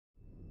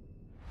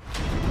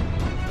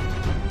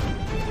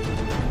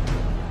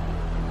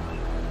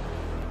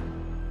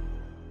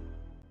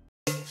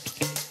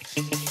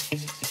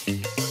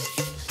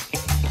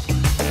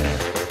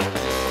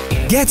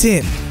Get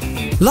in!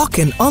 Lock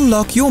and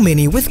unlock your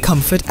Mini with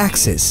Comfort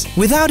Access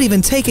without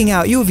even taking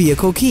out your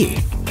vehicle key.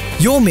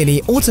 Your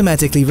Mini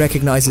automatically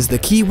recognizes the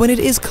key when it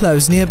is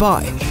close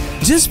nearby.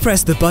 Just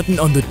press the button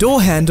on the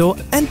door handle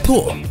and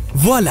pull.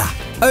 Voila!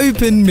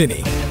 Open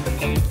Mini.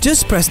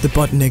 Just press the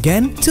button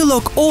again to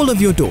lock all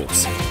of your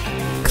doors.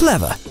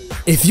 Clever!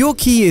 If your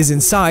key is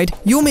inside,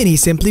 your Mini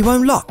simply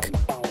won't lock.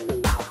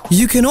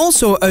 You can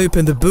also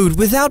open the boot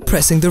without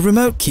pressing the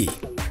remote key.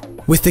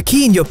 With the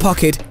key in your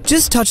pocket,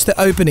 just touch the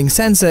opening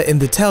sensor in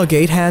the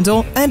tailgate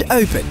handle and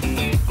open.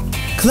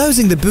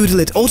 Closing the boot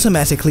lid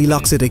automatically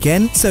locks it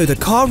again, so the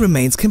car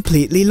remains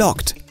completely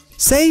locked.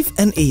 Safe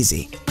and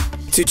easy.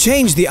 To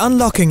change the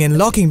unlocking and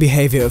locking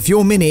behavior of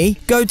your Mini,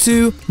 go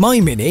to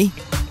My Mini,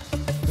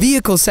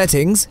 Vehicle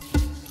Settings,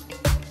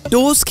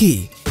 Doors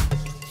Key.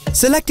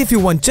 Select if you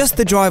want just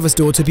the driver's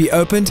door to be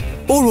opened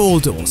or all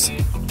doors.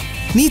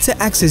 Need to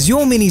access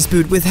your Mini's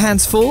boot with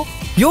hands full?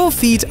 Your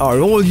feet are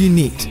all you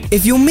need.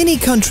 If your Mini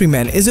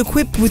Countryman is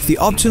equipped with the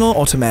optional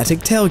automatic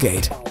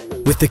tailgate.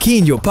 With the key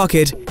in your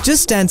pocket,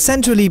 just stand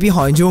centrally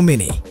behind your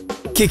Mini.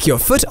 Kick your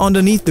foot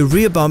underneath the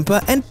rear bumper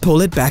and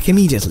pull it back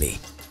immediately.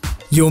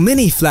 Your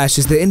Mini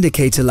flashes the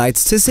indicator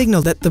lights to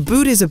signal that the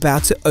boot is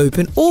about to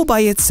open all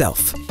by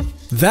itself.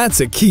 That's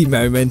a key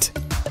moment.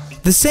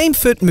 The same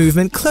foot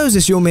movement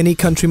closes your Mini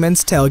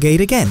Countryman's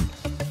tailgate again.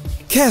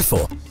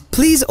 Careful!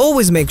 Please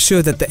always make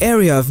sure that the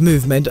area of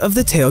movement of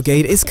the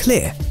tailgate is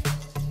clear.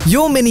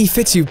 Your Mini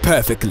fits you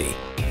perfectly.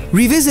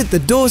 Revisit the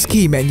Doors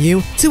Key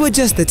menu to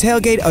adjust the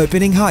tailgate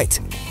opening height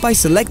by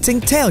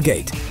selecting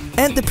Tailgate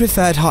and the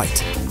preferred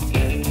height.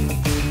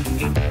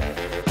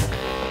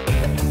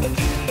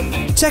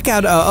 Check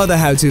out our other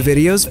how-to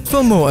videos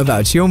for more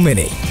about your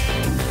Mini.